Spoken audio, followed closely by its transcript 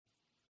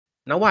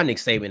Now, why Nick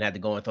Saban had to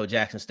go and throw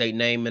Jackson State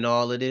name in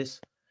all of this?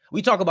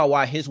 We talk about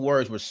why his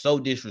words were so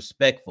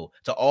disrespectful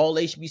to all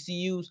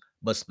HBCUs,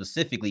 but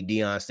specifically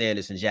Deion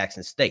Sanders and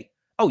Jackson State.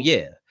 Oh,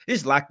 yeah,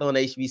 it's Locked On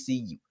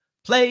HBCU.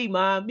 Play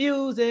my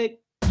music.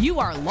 You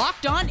are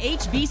Locked On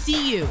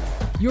HBCU,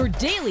 your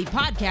daily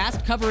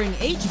podcast covering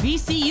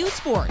HBCU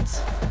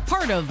sports.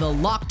 Part of the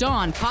Locked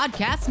On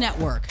Podcast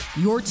Network,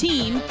 your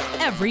team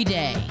every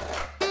day.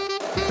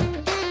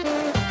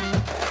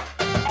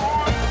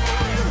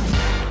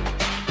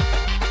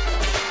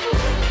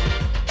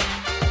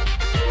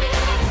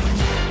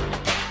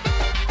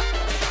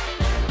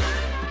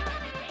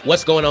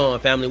 What's going on,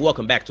 family?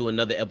 Welcome back to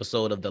another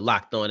episode of the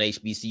Locked On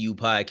HBCU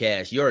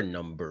podcast, your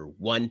number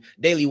one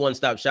daily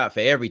one-stop shop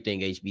for everything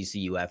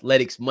HBCU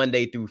athletics,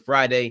 Monday through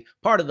Friday,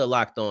 part of the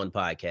Locked On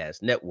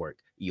Podcast Network,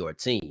 your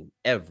team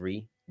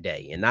every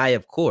day. And I,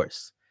 of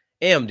course,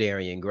 am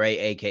Darian Gray,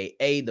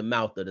 a.k.a. the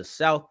Mouth of the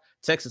South,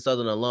 Texas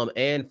Southern alum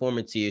and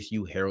former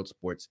TSU Herald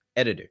Sports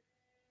editor.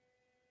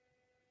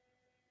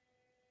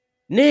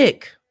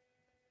 Nick,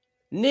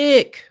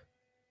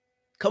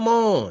 come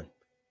on.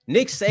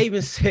 Nick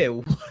Saban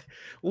said,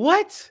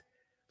 what?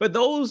 For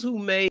those who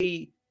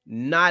may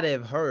not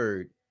have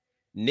heard,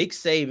 Nick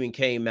Saban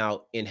came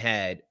out and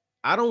had,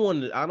 I don't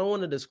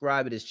want to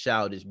describe it as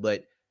childish,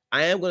 but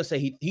I am going to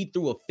say he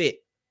threw a fit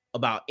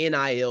about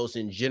NILs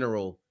in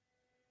general,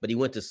 but he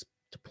went to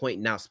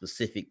pointing out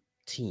specific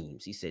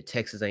teams. He said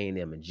Texas A&M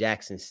and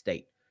Jackson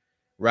State,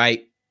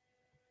 right?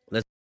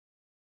 Let's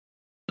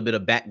a bit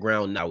of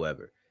background,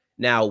 however.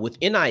 Now, with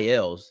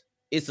NILs,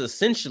 it's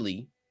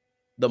essentially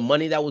the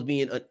money that was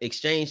being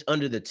exchanged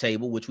under the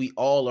table, which we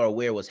all are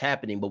aware was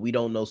happening, but we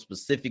don't know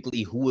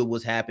specifically who it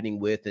was happening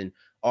with and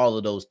all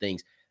of those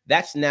things.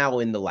 That's now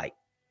in the light.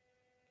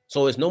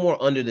 So it's no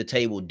more under the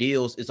table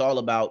deals. It's all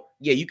about,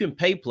 yeah, you can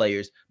pay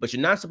players, but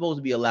you're not supposed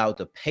to be allowed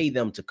to pay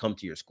them to come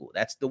to your school.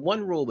 That's the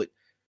one rule, but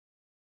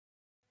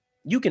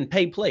you can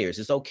pay players.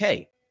 It's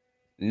okay.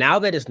 Now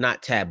that it's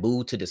not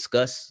taboo to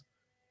discuss,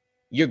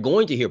 you're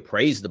going to hear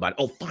praise about it.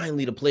 Oh,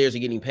 finally the players are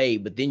getting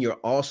paid, but then you're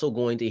also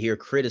going to hear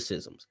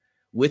criticisms.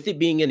 With it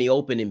being in the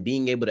open and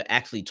being able to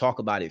actually talk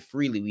about it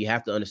freely, we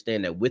have to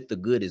understand that with the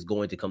good is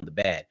going to come the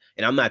bad.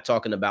 And I'm not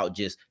talking about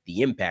just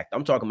the impact.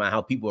 I'm talking about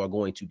how people are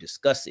going to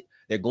discuss it.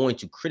 They're going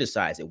to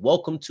criticize it.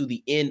 Welcome to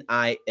the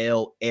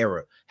NIL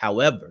era.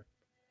 However,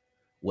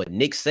 what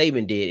Nick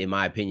Saban did, in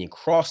my opinion,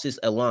 crosses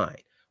a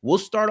line. We'll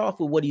start off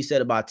with what he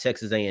said about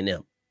Texas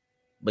A&M.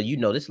 But you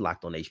know, this is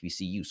Locked On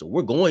HBCU. So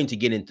we're going to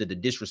get into the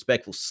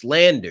disrespectful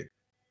slander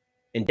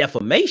and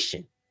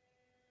defamation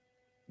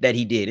that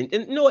he did.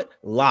 And you know what?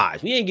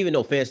 Lies. We ain't giving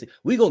no fancy.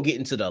 We're going to get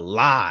into the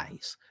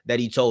lies that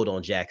he told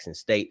on Jackson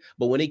State.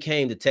 But when it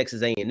came to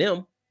Texas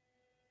A&M,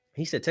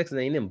 he said Texas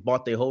A&M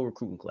bought their whole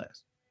recruiting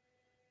class.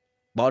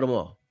 Bought them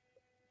all.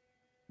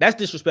 That's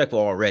disrespectful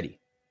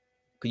already.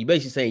 Because you're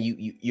basically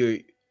saying you're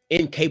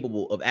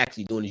incapable of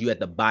actually doing it. You have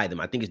to buy them.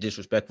 I think it's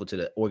disrespectful to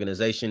the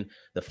organization,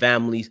 the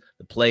families,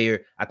 the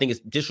player. I think it's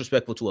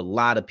disrespectful to a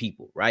lot of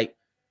people, right?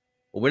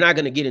 But we're not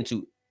going to get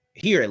into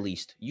here, at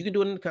least. You can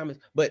do it in the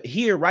comments. But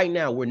here, right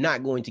now, we're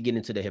not going to get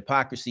into the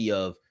hypocrisy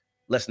of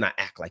let's not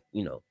act like,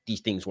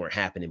 these things weren't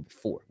happening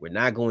before. We're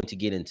not going to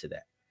get into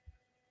that.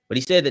 But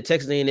he said that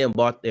Texas A&M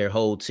bought their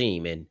whole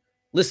team. And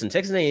listen,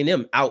 Texas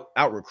A&M out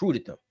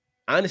recruited them.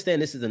 I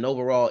understand this is an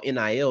overall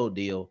NIL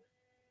deal,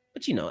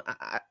 but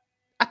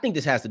I think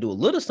this has to do a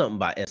little something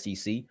by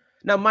SEC.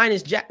 Now,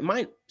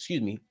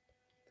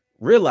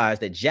 realize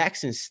that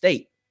Jackson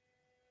State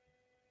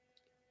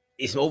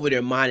is over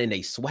there minding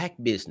a SWAC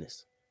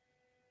business.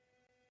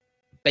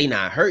 They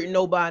not hurting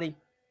nobody.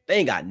 They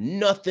ain't got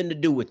nothing to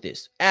do with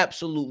this.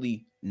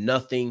 Absolutely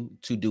nothing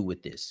to do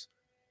with this.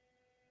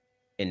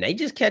 And they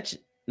just catch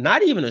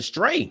not even a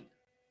stray.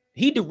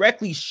 He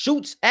directly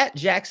shoots at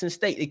Jackson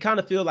State. It kind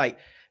of feel like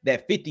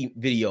that 50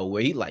 video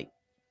where he like,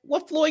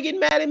 what Floyd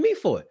getting mad at me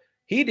for?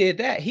 He did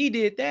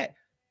that.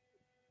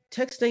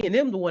 Texas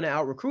A&M the one that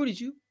out-recruited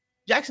you.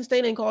 Jackson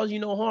State ain't caused you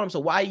no harm, so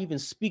why even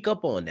speak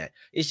up on that?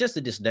 It's just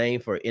a disdain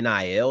for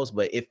NILs,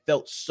 but it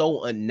felt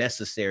so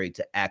unnecessary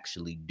to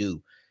actually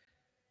do.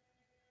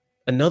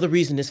 Another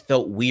reason this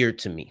felt weird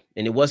to me,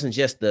 and it wasn't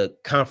just the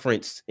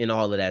conference and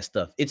all of that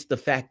stuff, it's the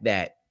fact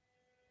that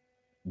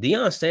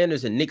Deion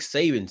Sanders and Nick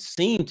Saban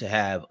seem to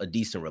have a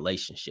decent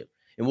relationship.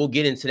 And we'll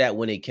get into that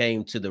when it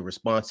came to the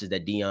responses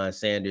that Deion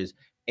Sanders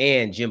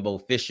and Jimbo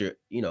Fisher,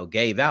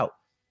 gave out.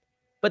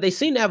 But they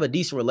seem to have a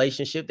decent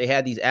relationship. They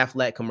had these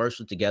Aflac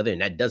commercials together, and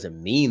that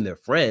doesn't mean they're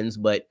friends,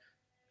 but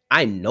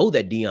I know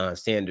that Deion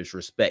Sanders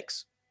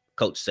respects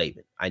Coach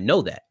Saban. I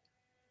know that.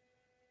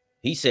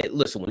 He said,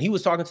 listen, when he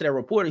was talking to that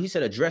reporter, he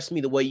said, address me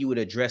the way you would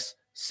address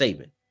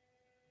Saban.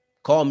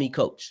 Call me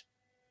coach.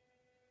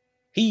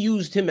 He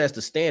used him as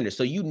the standard,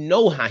 so you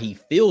know how he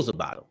feels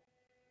about him.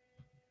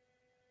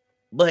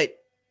 But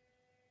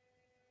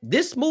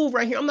this move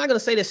right here, I'm not going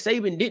to say that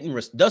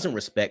Saban doesn't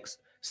respect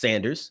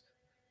Sanders,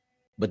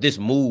 but this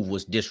move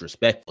was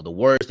disrespectful. The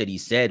words that he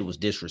said was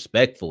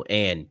disrespectful,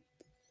 and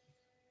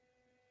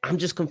I'm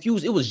just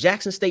confused. It was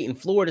Jackson State and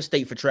Florida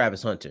State for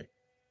Travis Hunter.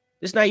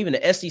 It's not even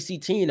an SEC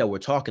team that we're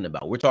talking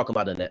about. We're talking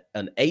about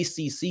an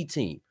ACC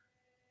team.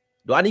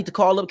 Do I need to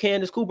call up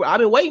Candace Cooper? I've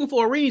been waiting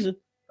for a reason.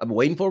 I've been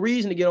waiting for a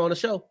reason to get on the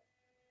show.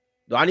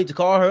 Do I need to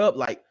call her up?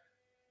 Like,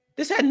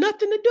 this had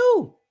nothing to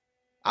do.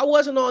 I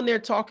wasn't on there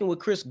talking with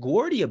Chris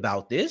Gordy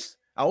about this.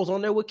 I was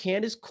on there with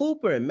Candace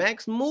Cooper and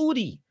Max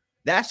Moody.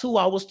 That's who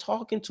I was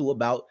talking to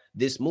about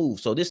this move.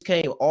 So this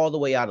came all the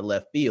way out of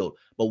left field.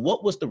 But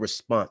what was the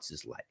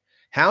responses like?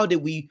 How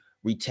did we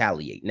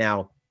retaliate?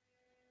 Now,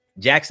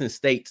 Jackson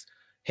State's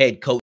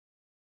head coach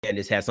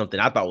Candace had something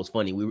I thought was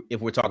funny.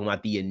 If we're talking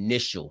about the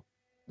initial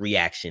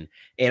reaction,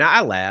 and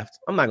I laughed.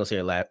 I'm not gonna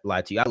say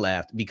lie to you. I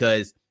laughed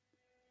because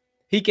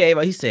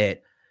he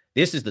said,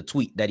 this is the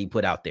tweet that he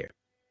put out there.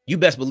 You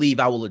best believe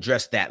I will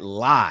address that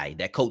lie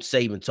that Coach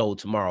Saban told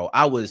tomorrow.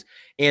 I was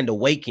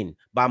awakened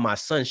by my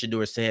son,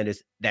 Shedeur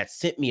Sanders, that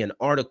sent me an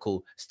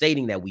article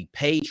stating that we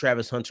paid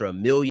Travis Hunter $1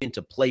 million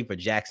to play for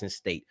Jackson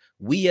State.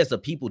 We as a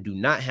people do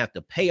not have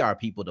to pay our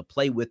people to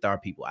play with our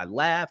people. I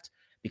laughed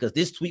because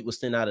this tweet was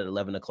sent out at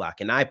 11 o'clock,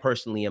 and I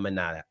personally am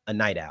a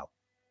night owl.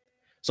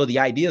 So the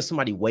idea of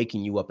somebody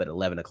waking you up at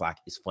 11 o'clock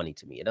is funny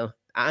to me. You know,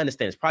 I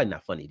understand it's probably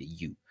not funny to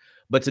you,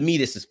 but to me,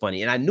 this is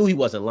funny. And I knew he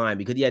wasn't lying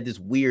because he had this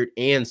weird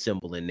and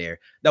symbol in there.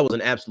 That was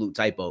an absolute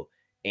typo.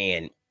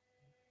 And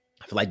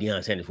I feel like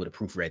Deion Sanders would have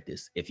proofread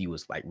this if he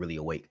was like really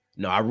awake.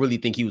 No, I really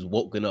think he was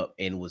woken up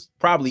and was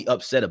probably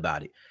upset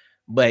about it.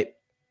 But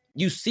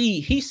you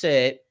see, he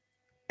said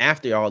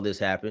after all this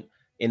happened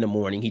in the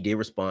morning, he did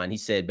respond. He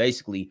said,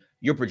 basically,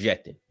 you're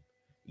projecting.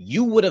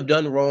 You would have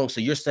done wrong,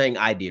 so you're saying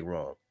I did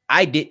wrong.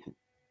 I didn't.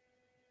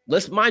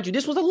 Let's mind you,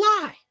 this was a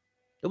lie.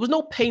 There was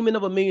no payment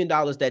of $1 million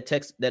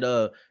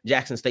that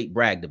Jackson State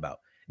bragged about.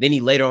 Then he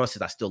later on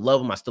says, I still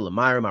love him. I still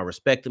admire him. I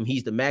respect him.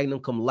 He's the magnum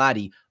cum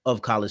laude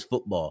of college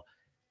football.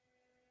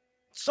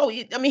 So,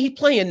 I mean, he's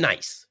playing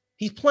nice.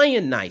 He's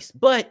playing nice,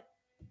 but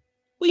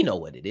we know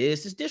what it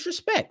is. It's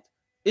disrespect.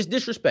 It's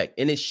disrespect,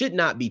 and it should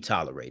not be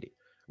tolerated,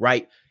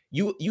 right?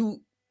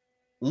 You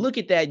look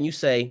at that and you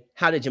say,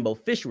 how did Jimbo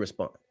Fisher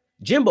respond?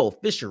 Jimbo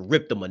Fisher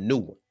ripped him a new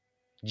one.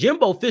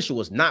 Jimbo Fisher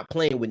was not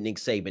playing with Nick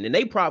Saban, and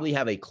they probably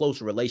have a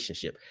close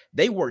relationship.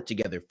 They worked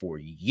together for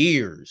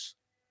years,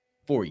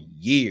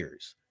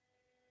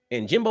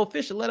 and Jimbo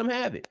Fisher let him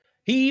have it.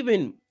 He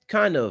even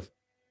kind of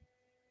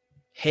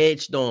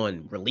hedged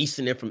on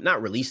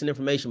not releasing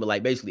information, but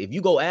like basically, if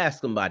you go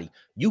ask somebody,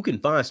 you can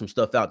find some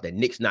stuff out that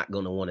Nick's not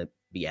going to want to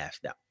be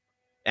asked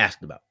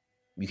about.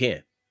 You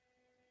can.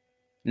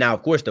 Now,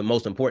 of course, the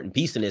most important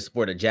piece in this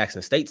for the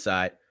Jackson State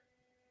side,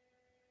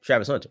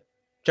 Travis Hunter.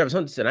 Travis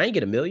Hunter said, I ain't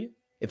get $1 million.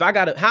 If I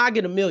got how I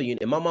get $1 million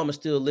and my mama's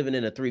still living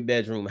in a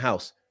 3-bedroom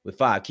house with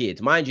 5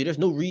 kids, mind you, there's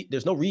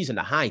no reason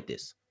to hide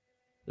this.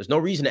 There's no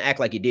reason to act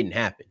like it didn't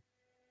happen.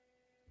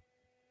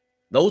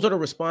 Those are the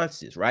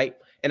responses, right?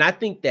 And I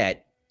think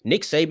that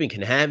Nick Saban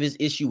can have his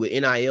issue with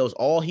NILs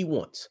all he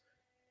wants,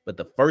 but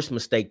the first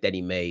mistake that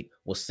he made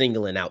was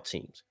singling out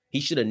teams. He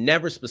should have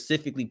never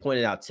specifically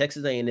pointed out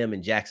Texas A&M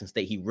and Jackson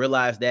State. He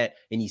realized that,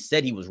 and he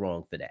said he was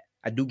wrong for that.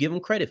 I do give him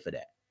credit for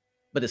that.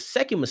 But the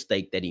second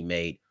mistake that he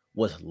made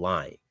was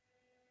lying.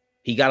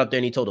 He got up there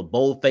and he told a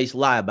bold-faced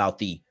lie about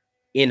the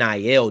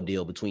NIL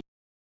deal between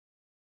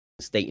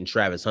State and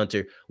Travis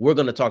Hunter. We're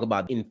going to talk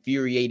about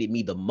infuriated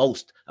me the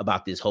most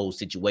about this whole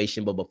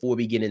situation. But before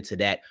we get into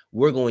that,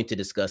 we're going to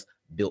discuss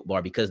Built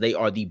Bar because they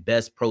are the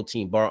best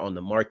protein bar on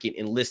the market.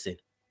 And listen,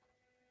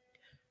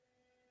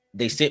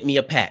 they sent me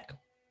a pack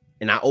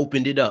and I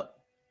opened it up.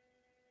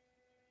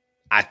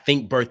 I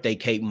think birthday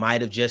cake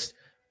might have just,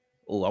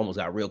 I almost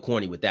got real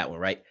corny with that one,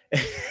 right?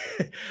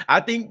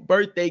 I think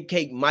birthday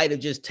cake might have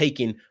just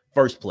taken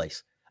first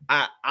place.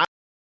 I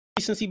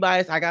recency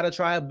bias, I got to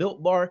try a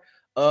Built Bar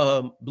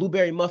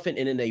blueberry muffin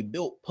and then a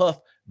Built Puff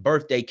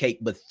birthday cake.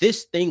 But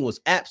this thing was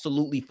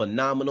absolutely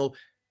phenomenal.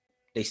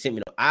 They sent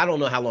me, I don't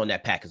know how long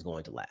that pack is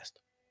going to last.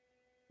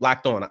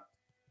 Locked On,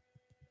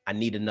 I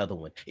need another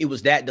one. It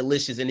was that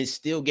delicious, and it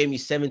still gave me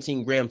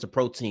 17 grams of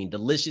protein.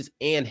 Delicious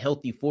and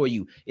healthy for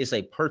you. It's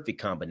a perfect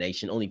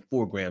combination. Only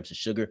 4 grams of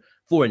sugar,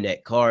 4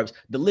 net carbs,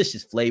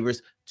 delicious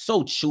flavors,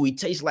 so chewy.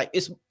 Tastes like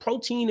it's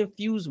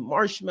protein-infused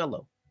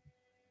marshmallow.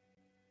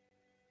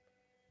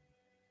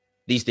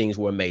 These things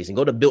were amazing.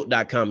 Go to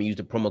Built.com and use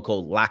the promo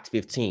code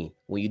LOCKED15.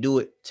 When you do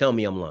it, tell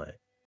me I'm lying.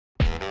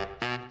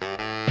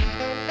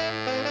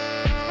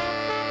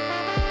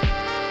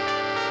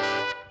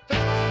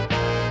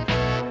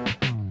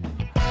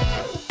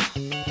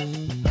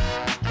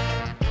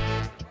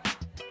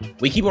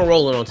 We keep on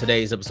rolling on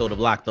today's episode of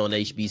Locked On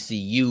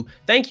HBCU.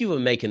 Thank you for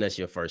making us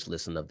your first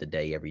listen of the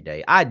day every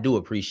day. I do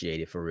appreciate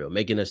it for real.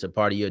 Making us a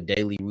part of your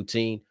daily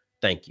routine.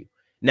 Thank you.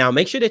 Now,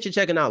 make sure that you're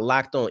checking out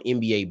Locked On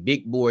NBA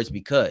Big Boards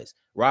because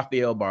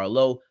Rafael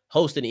Barlow,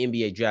 host of the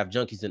NBA Draft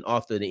Junkies and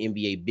author of the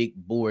NBA Big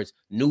Boards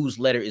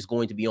newsletter, is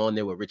going to be on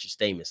there with Richard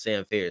Stamen,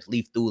 Sam Ferris,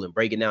 Leaf Thulin,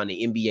 breaking down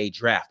the NBA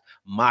draft,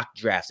 mock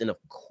drafts, and of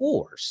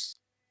course,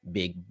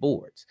 Big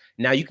Boards.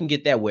 Now, you can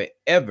get that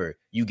wherever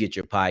you get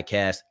your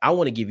podcast. I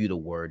want to give you the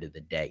word of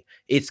the day.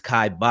 It's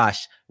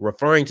kibosh,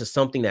 referring to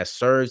something that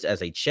serves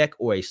as a check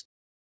or a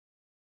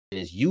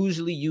is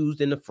usually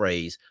used in the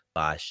phrase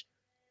bosh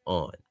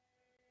on.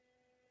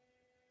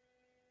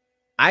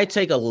 I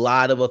take a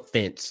lot of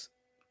offense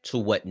to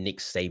what Nick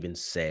Saban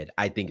said.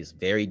 I think it's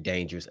very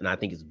dangerous, and I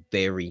think it's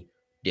very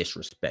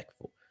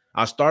disrespectful.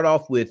 I'll start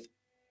off with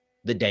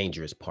the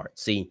dangerous part.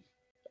 See,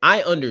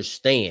 I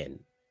understand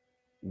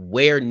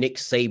where Nick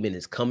Saban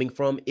is coming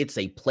from. It's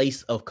a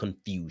place of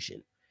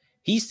confusion.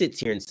 He sits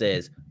here and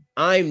says,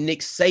 I'm Nick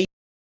Saban.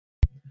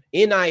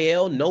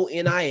 NIL, no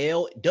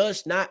NIL,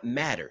 does not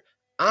matter.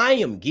 I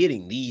am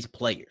getting these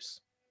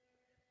players.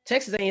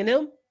 Texas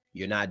A&M,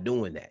 you're not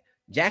doing that.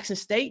 Jackson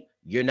State,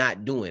 you're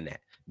not doing that.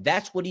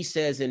 That's what he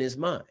says in his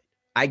mind.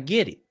 I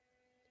get it.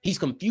 He's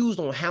confused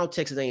on how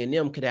Texas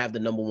A&M could have the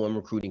 #1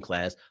 recruiting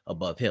class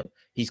above him.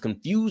 He's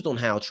confused on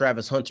how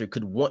Travis Hunter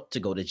could want to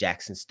go to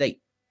Jackson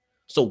State.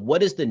 So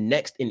what is the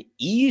next and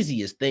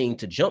easiest thing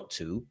to jump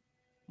to?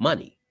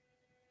 Money.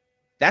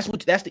 That's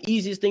the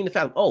easiest thing to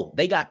fathom. Oh,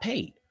 they got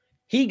paid.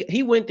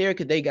 He went there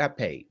because they got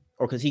paid,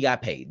 or because he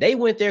got paid. They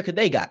went there because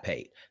they got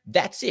paid.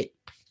 That's it.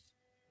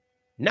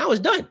 Now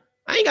it's done.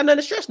 I ain't got nothing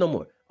to stress no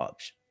more. Oh,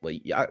 well,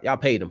 y'all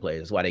paid them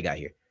players. That's why they got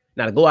here.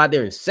 Now to go out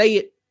there and say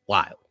it,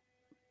 wild.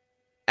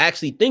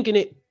 Actually thinking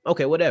it,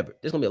 okay, whatever.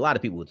 There's going to be a lot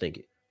of people who think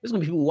it. There's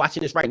going to be people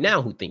watching this right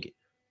now who think it.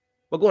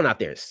 But going out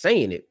there and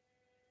saying it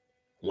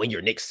when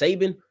you're Nick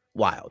Saban,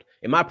 wild.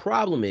 And my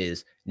problem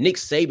is Nick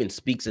Saban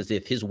speaks as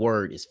if his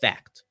word is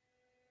fact.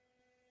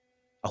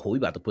 Oh, we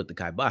about to put the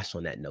kibosh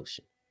on that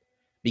notion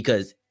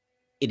because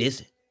it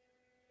isn't.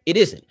 It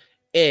isn't.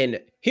 And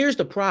here's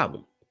the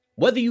problem.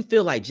 Whether you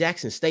feel like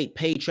Jackson State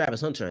paid Travis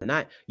Hunter or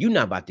not, you're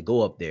not about to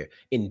go up there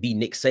and be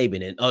Nick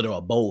Saban and utter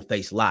a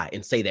bold-faced lie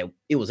and say that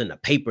it was in the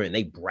paper and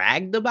they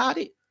bragged about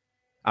it.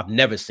 I've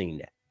never seen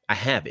that. I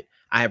haven't.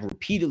 I have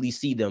repeatedly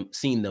seen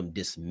them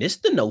dismiss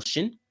the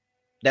notion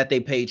that they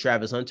paid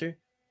Travis Hunter.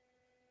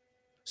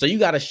 So you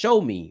got to show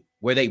me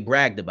where they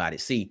bragged about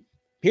it. See,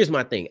 here's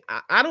my thing.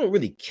 I don't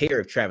really care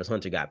if Travis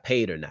Hunter got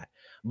paid or not,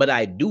 but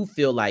I do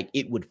feel like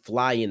it would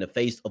fly in the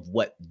face of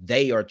what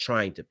they are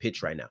trying to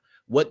pitch right now.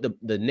 What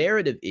the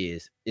narrative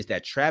is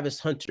that Travis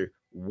Hunter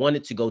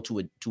wanted to go to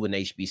an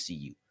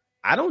HBCU.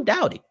 I don't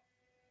doubt it,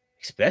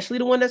 especially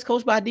the one that's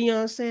coached by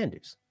Deion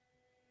Sanders.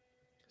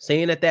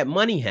 Saying that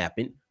money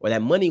happened or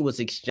that money was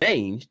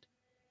exchanged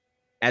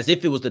as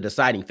if it was the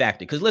deciding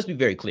factor. Because let's be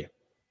very clear.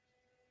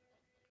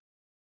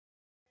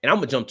 And I'm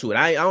going to jump to it.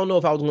 I don't know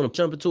if I was going to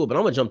jump into it, but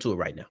I'm going to jump to it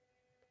right now.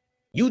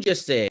 You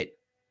just said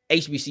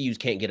HBCUs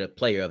can't get a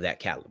player of that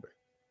caliber.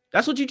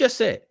 That's what you just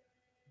said.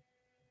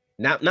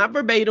 Not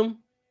verbatim.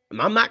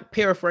 I'm not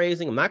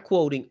paraphrasing. I'm not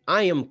quoting.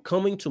 I am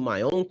coming to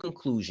my own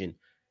conclusion.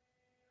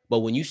 But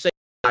when you say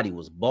somebody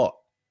was bought,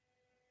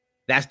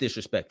 that's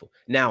disrespectful.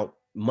 Now,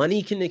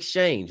 money can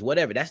exchange,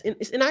 whatever.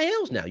 It's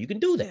NILs now. You can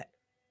do that.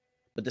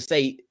 But to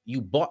say you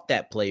bought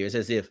that player is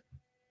as if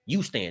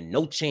you stand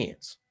no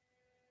chance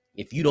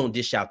if you don't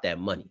dish out that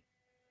money.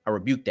 I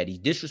rebuke that. He's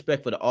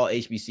disrespectful to all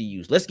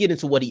HBCUs. Let's get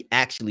into what he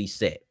actually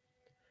said.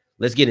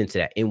 Let's get into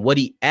that. And what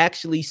he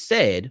actually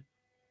said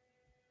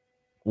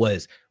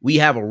was, we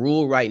have a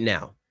rule right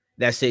now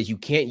that says you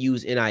can't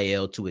use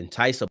NIL to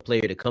entice a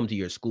player to come to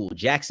your school.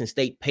 Jackson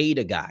State paid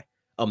a guy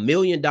 $1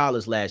 million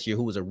last year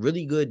who was a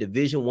really good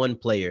Division I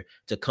player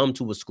to come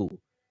to a school.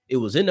 It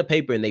was in the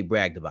paper and they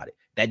bragged about it.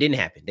 That didn't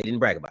happen. They didn't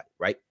brag about it,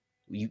 right?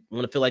 You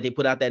want to feel like they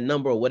put out that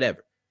number or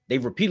whatever.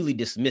 They've repeatedly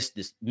dismissed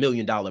this $1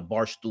 million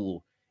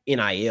barstool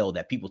NIL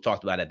that people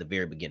talked about at the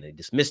very beginning. They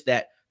dismissed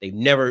that. They've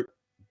never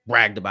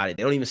bragged about it.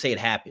 They don't even say it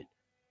happened,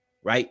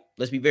 right?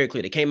 Let's be very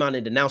clear. They came out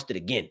and denounced it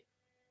again.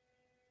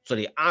 So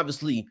they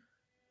obviously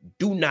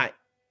do not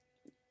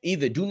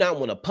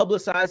want to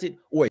publicize it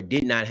or it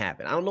did not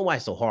happen. I don't know why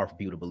it's so hard for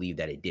people to believe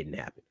that it didn't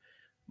happen.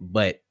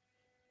 But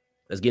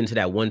let's get into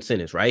that one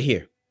sentence right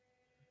here.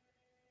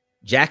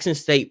 Jackson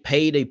State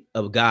paid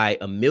a guy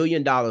 $1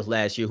 million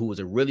last year who was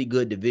a really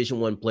good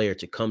Division I player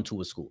to come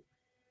to a school.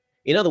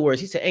 In other words,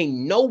 he said, ain't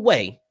no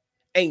way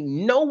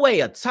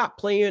a top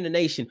player in the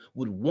nation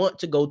would want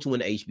to go to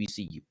an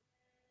HBCU.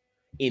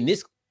 In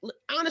this,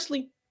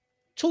 honestly,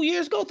 2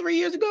 years ago, 3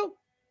 years ago,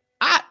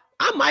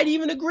 I might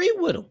even agree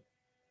with him.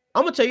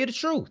 I'm going to tell you the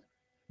truth.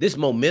 This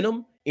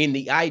momentum in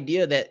the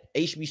idea that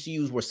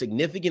HBCUs were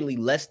significantly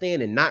less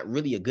than and not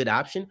really a good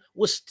option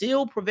was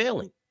still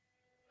prevailing.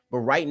 But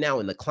right now,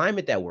 in the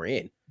climate that we're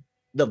in,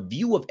 the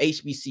view of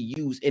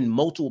HBCUs in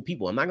multiple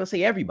people, I'm not going to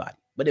say everybody,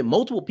 but in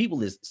multiple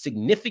people is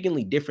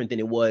significantly different than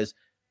it was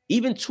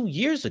even 2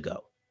 years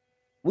ago.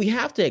 We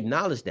have to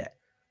acknowledge that.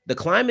 The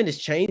climate is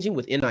changing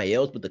with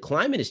NILs, but the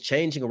climate is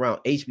changing around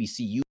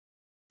HBCUs.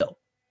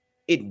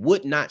 It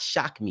would not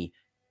shock me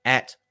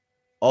at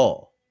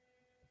all.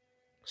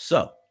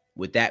 So,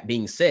 with that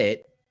being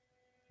said,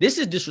 this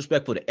is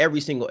disrespectful to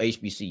every single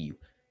HBCU.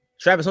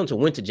 Travis Hunter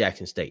went to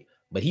Jackson State,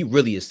 but he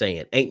really is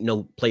saying ain't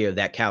no player of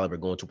that caliber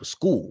going to a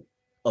school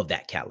of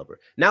that caliber.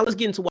 Now let's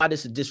get into why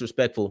this is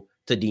disrespectful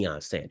to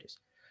Deion Sanders.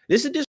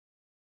 This is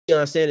disrespectful to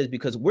Deion Sanders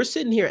because we're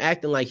sitting here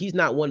acting like he's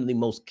not one of the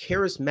most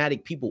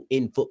charismatic people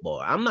in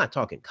football. I'm not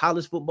talking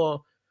college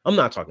football. I'm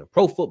not talking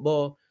pro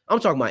football. I'm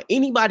talking about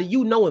anybody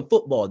you know in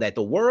football that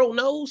the world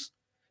knows.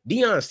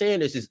 Deion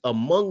Sanders is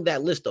among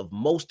that list of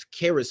most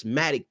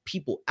charismatic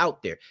people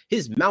out there.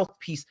 His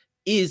mouthpiece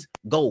is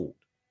gold.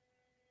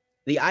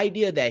 The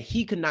idea that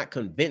he could not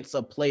convince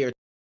a player to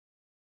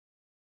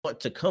want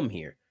to come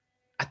here,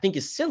 I think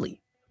is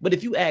silly. But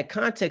if you add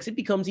context, it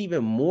becomes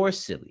even more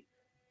silly.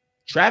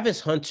 Travis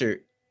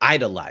Hunter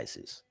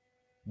idolizes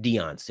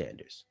Deion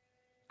Sanders.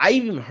 I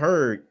even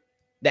heard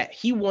that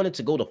he wanted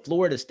to go to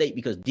Florida State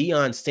because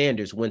Deion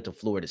Sanders went to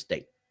Florida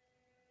State.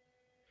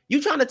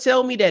 You trying to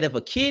tell me that if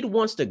a kid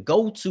wants to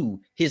go to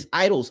his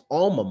idol's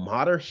alma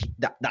mater,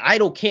 the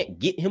idol can't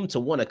get him to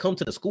want to come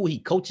to the school he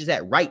coaches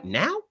at right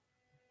now?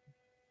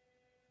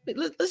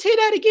 Let's hear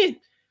that again.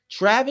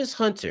 Travis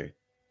Hunter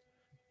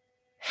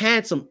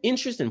had some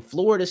interest in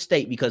Florida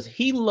State because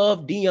he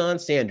loved Deion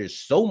Sanders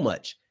so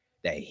much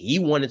that he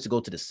wanted to go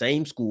to the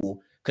same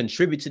school,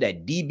 contribute to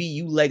that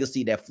DBU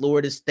legacy that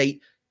Florida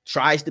State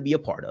tries to be a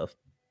part of.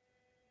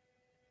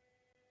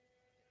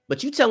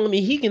 But you telling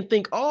me he can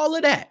think all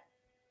of that,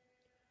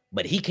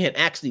 but he can't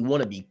actually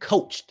want to be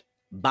coached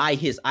by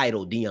his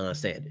idol, Deion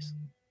Sanders.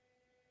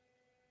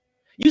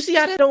 You see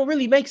how that don't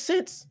really make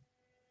sense?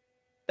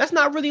 That's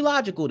not really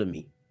logical to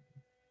me.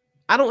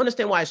 I don't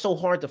understand why it's so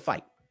hard to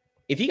fight.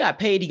 If he got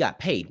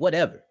paid,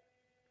 whatever.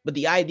 But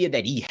the idea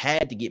that he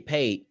had to get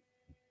paid,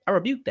 I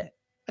rebuke that.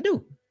 I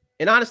do.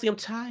 And honestly, I'm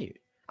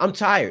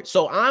tired.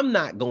 So I'm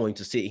not going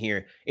to sit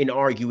here and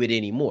argue it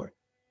anymore.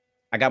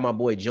 I got my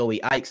boy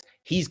Joey Ikes.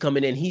 He's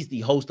coming in. He's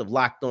the host of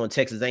Locked On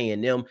Texas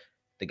A&M.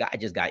 The guy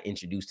just got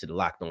introduced to the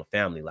Locked On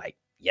family like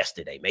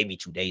yesterday, maybe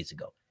 2 days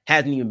ago.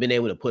 Hasn't even been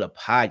able to put a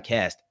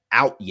podcast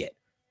out yet.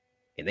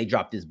 And they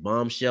dropped this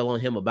bombshell on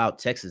him about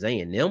Texas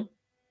A&M.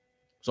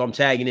 So I'm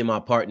tagging in my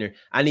partner.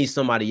 I need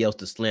somebody else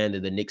to slander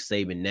the Nick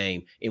Saban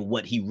name and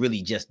what he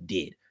really just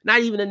did.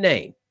 Not even a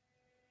name.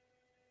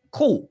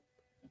 Cool.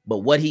 But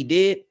what he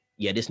did,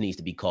 yeah, this needs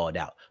to be called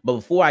out. But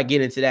before I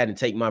get into that and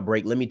take my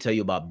break, let me tell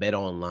you about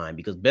BetOnline,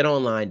 because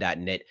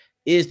betonline.net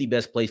is the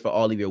best place for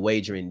all of your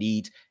wagering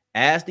needs.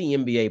 As the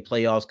NBA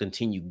playoffs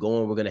continue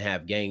going, we're going to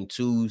have game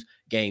 2s,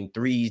 game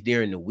 3s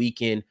during the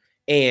weekend.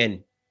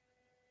 And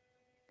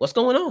what's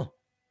going on?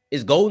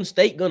 Is Golden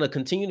State going to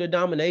continue the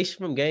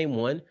domination from game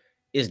 1?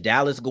 Is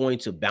Dallas going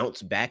to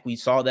bounce back? We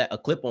saw a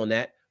clip on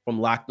that from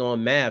Locked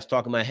On Mavs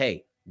talking about,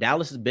 hey,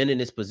 Dallas has been in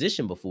this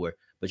position before,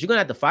 but you're going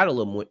to have to fight a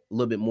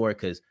little bit more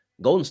because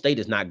Golden State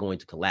is not going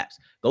to collapse.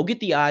 Go get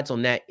the odds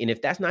on that. And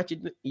if that's not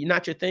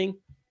your thing,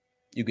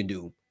 you can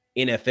do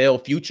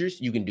NFL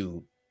futures. You can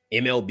do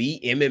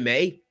MLB,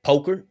 MMA,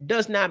 poker.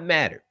 Does not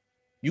matter.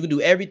 You can do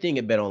everything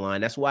at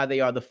BetOnline. That's why they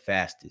are the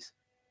fastest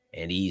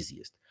and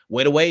easiest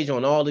way to wager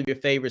on all of your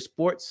favorite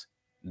sports.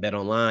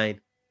 BetOnline,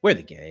 where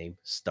the game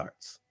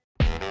starts.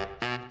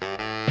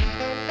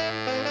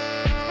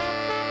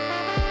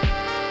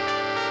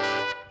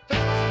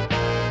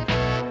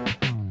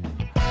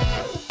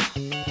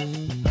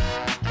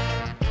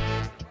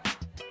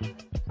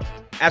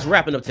 As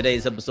wrapping up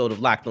today's episode of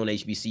Locked On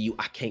HBCU,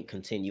 I can't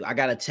continue. I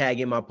got to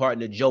tag in my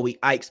partner, Joey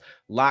Ikes,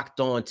 Locked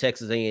On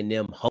Texas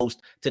A&M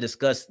host, to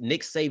discuss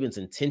Nick Saban's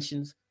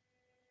intentions.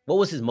 What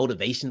was his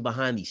motivation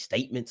behind these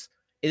statements?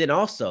 And then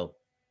also,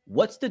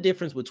 what's the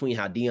difference between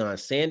how Deion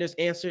Sanders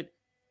answered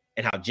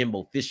and how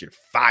Jimbo Fisher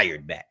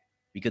fired back?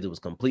 Because it was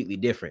completely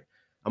different.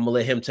 I'm going to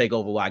let him take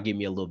over while I give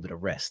me a little bit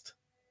of rest.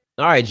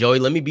 All right, Joey,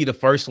 let me be the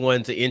first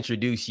one to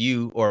introduce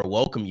you, or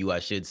welcome you, I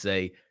should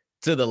say,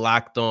 to the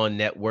Locked On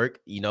Network,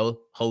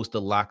 host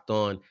of Locked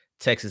On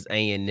Texas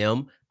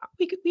A&M.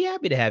 We could be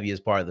happy to have you as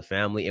part of the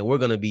family, and we're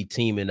going to be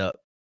teaming up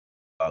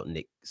about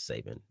Nick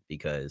Saban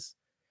because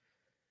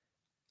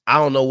I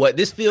don't know what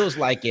this feels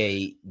like,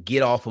 a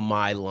get off of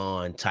my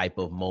lawn type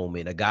of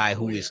moment, a guy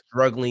who is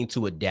struggling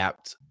to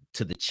adapt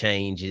to the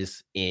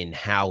changes in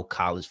how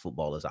college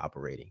football is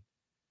operating.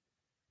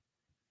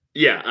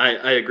 Yeah,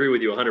 I agree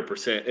with you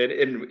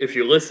 100%. And if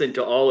you listen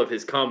to all of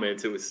his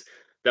comments,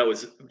 that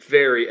was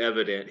very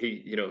evident.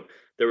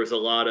 There was a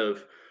lot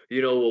of,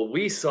 well,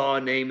 we saw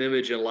name,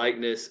 image, and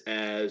likeness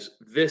as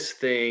this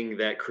thing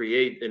that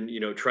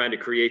trying to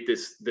create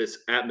this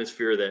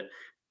atmosphere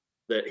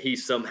that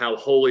he's somehow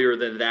holier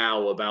than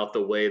thou about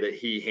the way that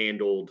he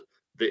handled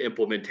the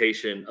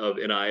implementation of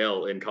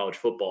NIL in college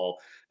football.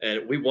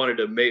 And we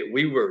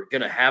were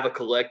going to have a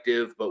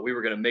collective, but we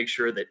were going to make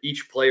sure that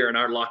each player in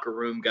our locker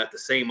room got the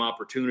same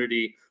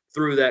opportunity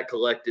through that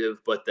collective,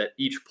 but that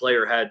each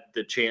player had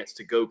the chance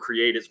to go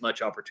create as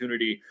much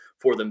opportunity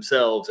for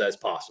themselves as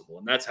possible.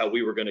 And that's how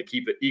we were going to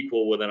keep it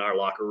equal within our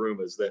locker room,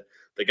 is that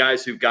the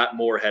guys who got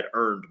more had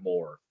earned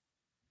more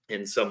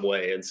in some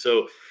way. And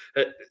so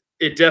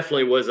it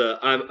definitely was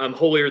I'm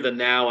holier than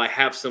thou. I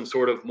have some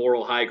sort of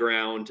moral high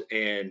ground,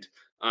 and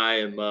I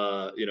am,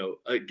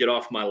 get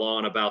off my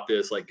lawn about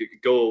this, like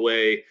go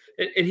away.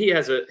 And he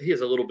has a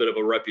little bit of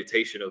a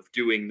reputation of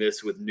doing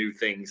this with new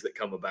things that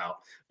come about.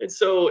 And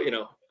so,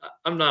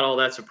 I'm not all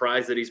that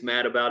surprised that he's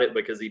mad about it,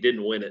 because he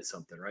didn't win at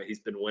something, right? He's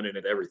been winning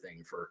at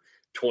everything for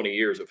 20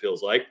 years, it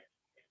feels like.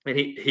 And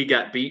he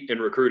got beat in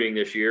recruiting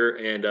this year,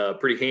 and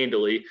pretty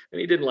handily,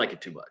 and he didn't like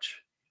it too much.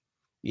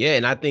 Yeah,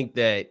 and I think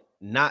that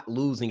not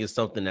losing is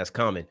something that's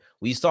common.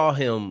 We saw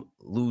him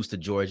lose to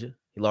Georgia.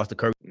 He lost to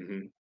Kirby.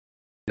 Mm-hmm.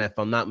 And if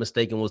I'm not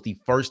mistaken, was the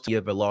first he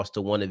ever lost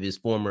to one of his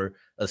former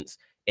assistants.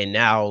 And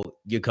now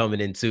you're coming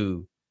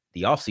into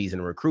the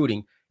offseason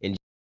recruiting and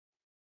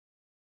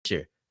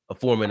a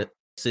former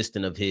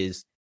assistant of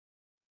his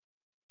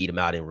beat him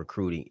out in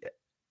recruiting.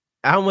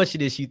 How much of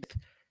this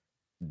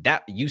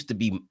that used to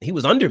be he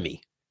was under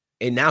me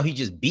and now he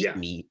just beat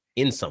me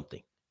in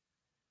something?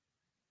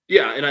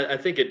 Yeah, and I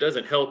think it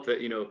doesn't help that,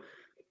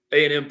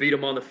 A&M beat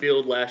him on the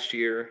field last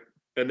year,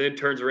 and then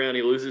turns around,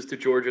 he loses to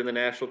Georgia in the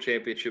national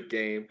championship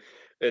game.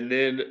 And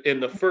then in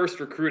the first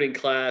recruiting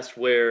class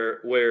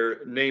where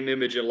name,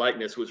 image, and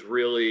likeness was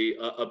really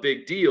a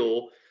big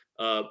deal,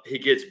 he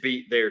gets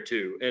beat there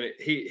too. And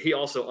he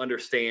also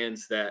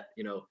understands that,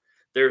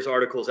 there's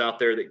articles out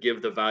there that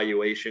give the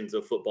valuations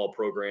of football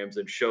programs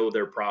and show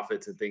their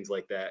profits and things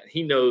like that.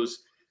 He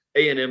knows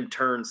A&M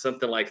turns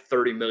something like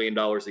 $30 million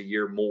a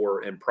year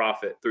more in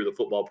profit through the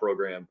football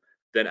program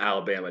than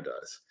Alabama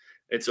does.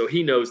 And so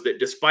he knows that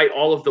despite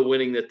all of the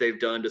winning that they've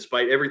done,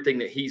 despite everything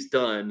that he's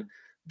done,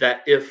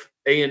 that if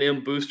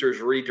A&M boosters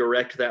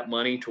redirect that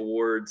money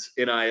towards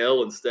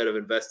NIL instead of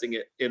investing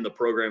it in the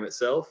program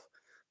itself,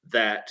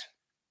 that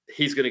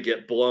he's going to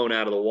get blown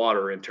out of the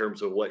water in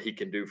terms of what he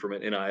can do from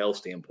an NIL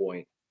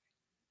standpoint,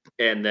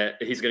 and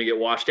that he's going to get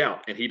washed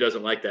out. And he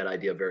doesn't like that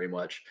idea very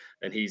much.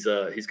 And he's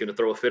going to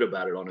throw a fit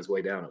about it on his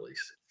way down, at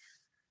least.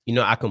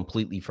 I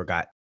completely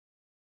forgot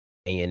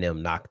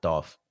A&M knocked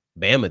off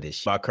Bama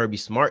this year. About Kirby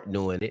Smart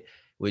doing it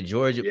with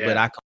Georgia, but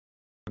I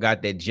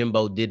forgot that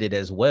Jimbo did it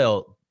as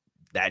well.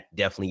 That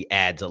definitely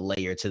adds a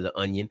layer to the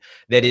onion.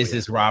 That is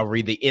this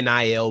rivalry, the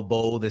NIL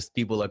Bowl, as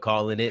people are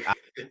calling it.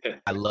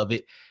 I love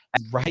it.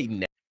 Right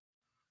now,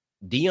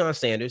 Deion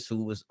Sanders,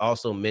 who was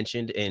also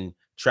mentioned, and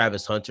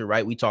Travis Hunter,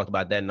 right? We talked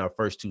about that in our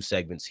first two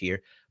segments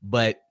here,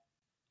 but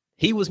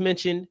he was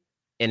mentioned,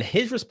 and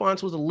his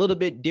response was a little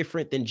bit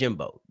different than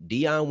Jimbo.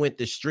 Deion went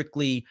the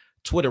strictly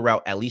Twitter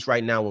route, at least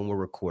right now when we're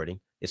recording.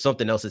 If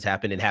something else has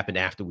happened, it happened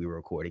after we were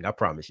recording, I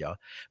promise y'all.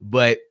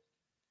 But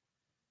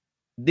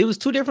there was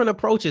two different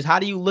approaches. How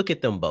do you look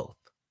at them both?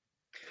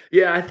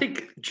 Yeah, I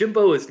think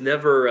Jimbo has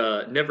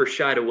never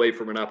shied away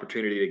from an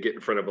opportunity to get in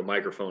front of a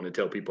microphone and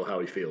tell people how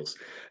he feels,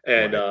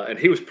 and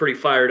he was pretty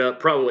fired up,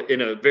 probably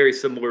in a very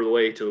similar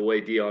way to the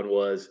way Deion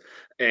was.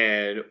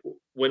 And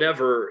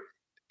whenever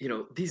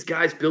these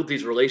guys build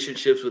these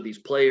relationships with these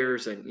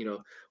players, and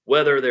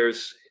whether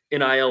there's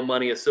NIL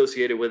money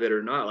associated with it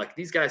or not, like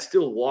these guys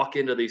still walk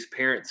into these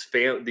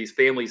these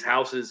families'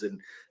 houses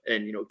and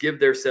give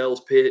their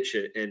sales pitch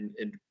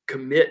and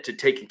commit to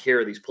taking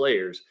care of these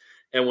players.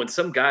 And when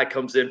some guy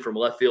comes in from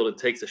left field and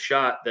takes a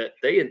shot, that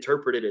they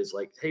interpret it as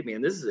like, hey,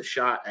 man, this is a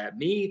shot at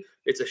me.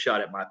 It's a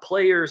shot at my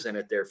players and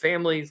at their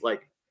families.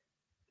 Like,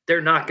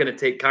 they're not going to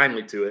take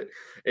kindly to it.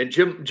 And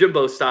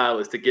Jimbo's style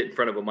is to get in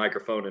front of a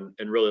microphone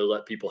and really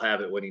let people have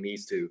it when he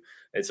needs to.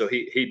 And so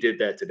he did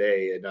that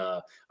today. And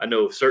I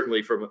know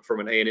certainly from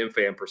an A&M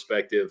fan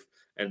perspective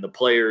and the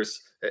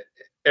players,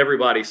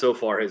 everybody so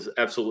far has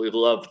absolutely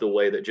loved the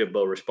way that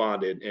Jimbo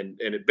responded. And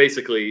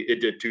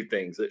it did two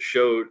things. It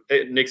showed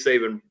Nick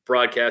Saban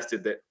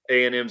broadcasted that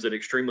A&M's an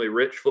extremely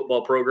rich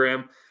football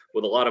program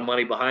with a lot of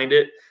money behind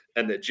it,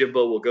 and that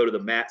Jimbo will go to the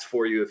mats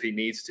for you if he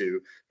needs to,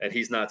 and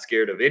he's not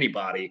scared of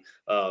anybody,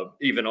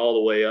 even all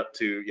the way up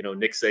to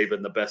Nick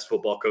Saban, the best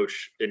football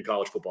coach in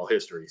college football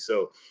history.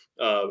 So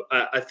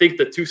I think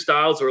the two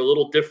styles are a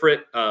little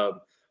different,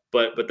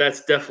 but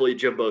that's definitely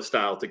Jimbo's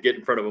style, to get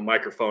in front of a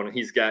microphone, and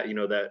he's got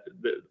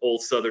the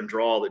old Southern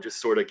drawl that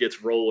just sort of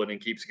gets rolling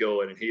and keeps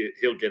going, and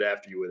he'll get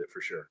after you with it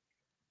for sure.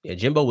 Yeah,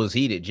 Jimbo was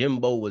heated.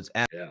 Jimbo was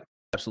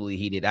absolutely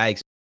heated. I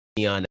expect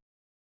Deion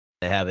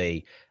to have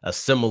a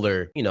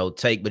similar,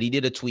 take, but he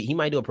did a tweet. He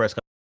might do a press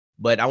conference.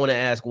 But I want to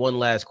ask one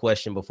last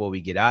question before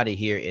we get out of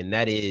here, and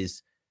that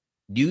is,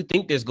 do you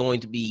think there's going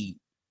to be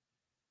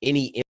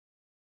any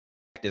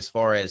impact as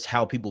far as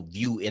how people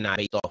view NIL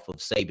based off of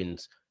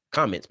Saban's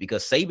comments?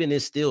 Because Saban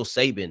is still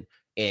Saban,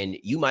 and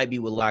you might be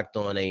with Locked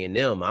On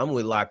A&M. I'm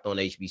with Locked On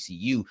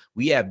HBCU.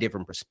 We have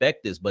different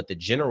perspectives, but the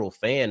general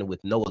fan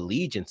with no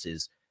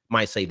allegiances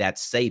might say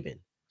that's Saban.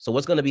 So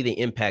what's going to be the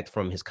impact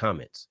from his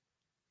comments?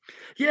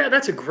 Yeah,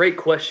 that's a great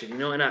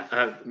question. And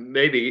I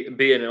maybe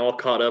being all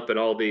caught up in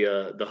all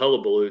the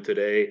hullabaloo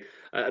today,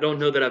 I don't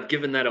know that I've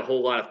given that a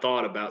whole lot of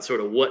thought about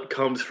sort of what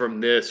comes from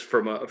this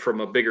from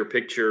a bigger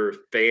picture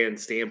fan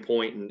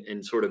standpoint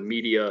and sort of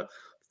media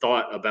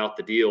thought about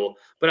the deal.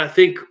 But I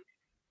think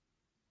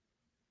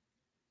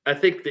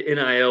the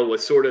NIL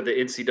was sort of the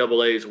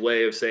NCAA's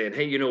way of saying,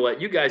 hey, you know what?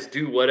 You guys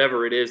do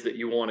whatever it is that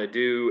you want to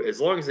do, as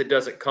long as it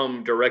doesn't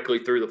come directly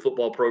through the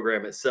football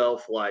program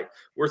itself. Like,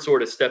 we're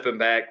sort of stepping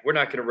back. We're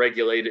not going to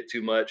regulate it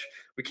too much.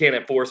 We can't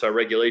enforce our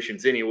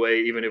regulations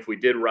anyway, even if we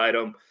did write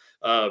them.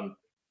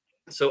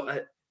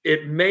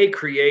 It may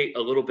create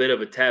a little bit of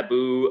a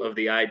taboo of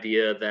the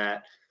idea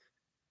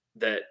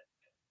that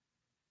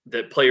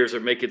players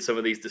are making some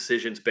of these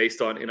decisions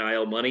based on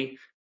NIL money.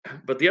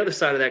 But the other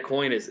side of that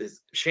coin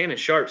is Shannon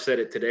Sharp said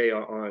it today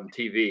on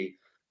TV,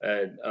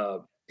 and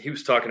he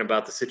was talking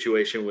about the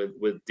situation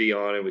with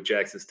Deion and with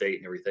Jackson State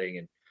and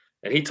everything,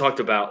 and he talked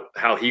about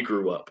how he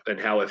grew up and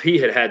how if he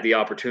had had the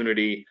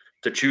opportunity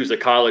to choose a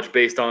college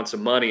based on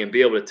some money and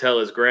be able to tell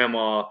his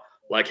grandma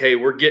like, hey,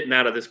 we're getting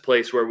out of this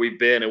place where we've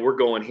been and we're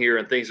going here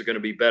and things are going to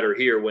be better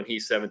here when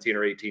he's 17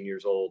 or 18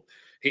 years old,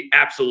 he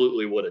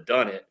absolutely would have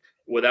done it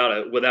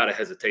without a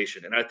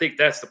hesitation. And I think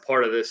that's the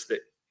part of this that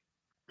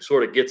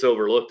sort of gets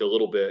overlooked a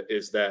little bit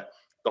is that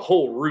the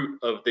whole root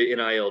of the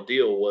NIL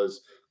deal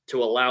was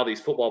to allow these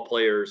football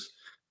players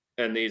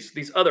and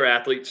these other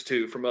athletes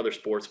too from other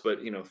sports, but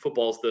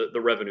football's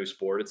the revenue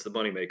sport, it's the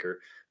moneymaker,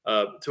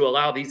 to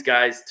allow these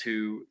guys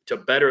to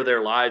better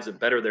their lives and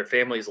better their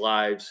families'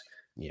 lives,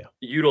 Yeah.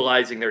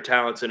 utilizing their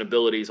talents and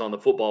abilities on the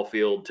football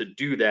field to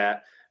do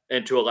that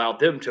and to allow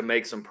them to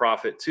make some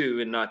profit too,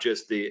 and not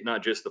just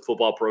the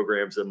football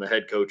programs and the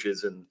head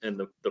coaches and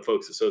the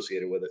folks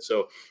associated with it.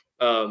 So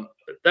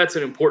that's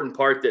an important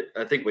part that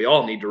I think we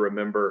all need to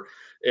remember,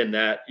 in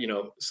that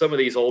some of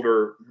these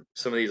older,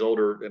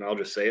 and I'll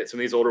just say it, some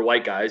of these older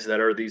white guys that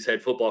are these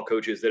head football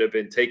coaches that have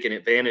been taking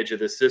advantage of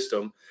this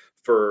system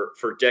for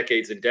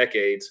decades and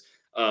decades,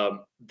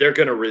 they're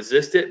going to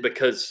resist it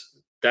because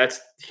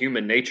that's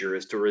human nature,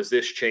 is to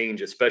resist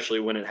change, especially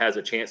when it has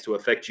a chance to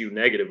affect you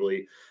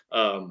negatively.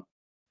 Um,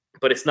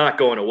 but it's not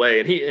going away.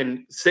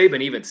 And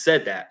Saban even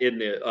said that in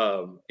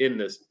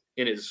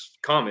his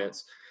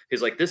comments.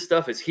 He's like, this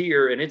stuff is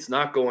here and it's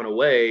not going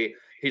away.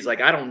 He's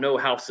like, I don't know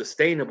how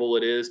sustainable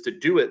it is to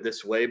do it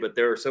this way, but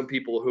there are some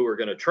people who are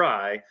going to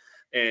try.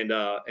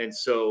 And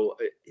so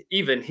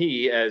even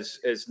he, as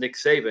Nick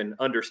Saban,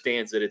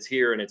 understands that it's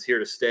here and it's here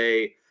to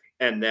stay,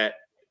 and that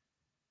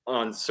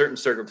on certain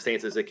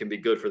circumstances it can be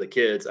good for the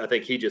kids. I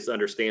think he just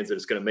understands that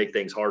it's going to make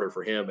things harder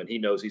for him, and he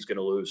knows he's going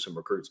to lose some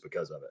recruits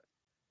because of it.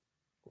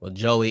 Well,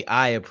 Joey,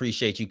 I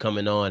appreciate you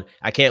coming on.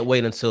 I can't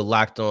wait until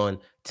Locked On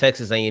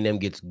Texas A&M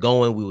gets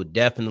going. We will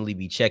definitely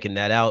be checking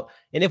that out.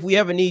 And if we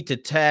ever need to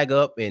tag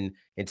up and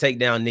take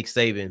down Nick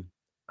Saban,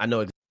 I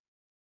know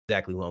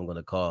exactly who I'm going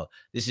to call.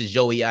 This is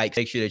Joey Ike.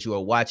 Make sure that you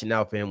are watching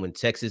out for him when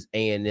Texas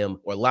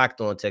A&M or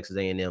Locked On Texas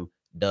A&M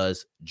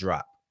does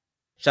drop.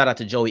 Shout out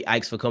to Joey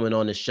Ikes for coming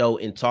on the show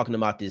and talking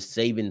about this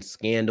Saban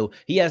scandal.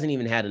 He hasn't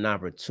even had an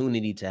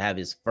opportunity to have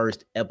his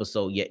first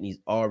episode yet, and he's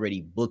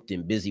already booked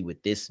and busy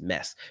with this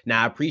mess.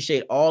 Now, I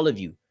appreciate all of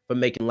you for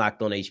making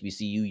Locked On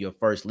HBCU your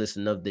first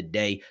listen of the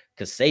day,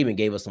 because Saban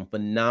gave us some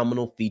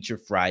phenomenal Feature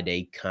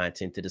Friday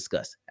content to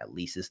discuss. At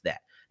least it's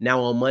that. Now,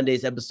 on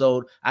Monday's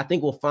episode, I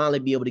think we'll finally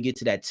be able to get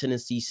to that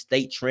Tennessee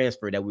State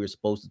transfer that we were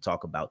supposed to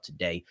talk about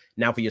today.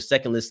 Now, for your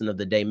second listen of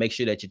the day, make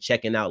sure that you're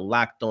checking out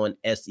Locked On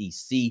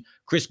SEC.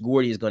 Chris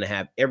Gordy is going to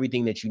have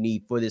everything that you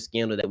need for this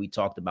scandal that we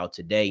talked about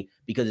today,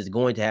 because it's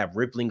going to have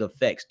rippling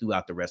effects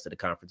throughout the rest of the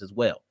conference as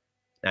well.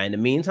 Now, in the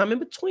meantime, in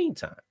between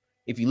time,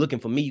 if you're looking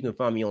for me, you can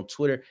find me on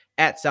Twitter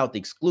at South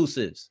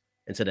Exclusives.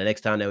 Until the next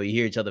time that we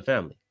hear each other,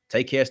 family,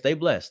 take care, stay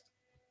blessed.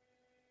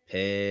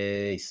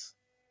 Peace.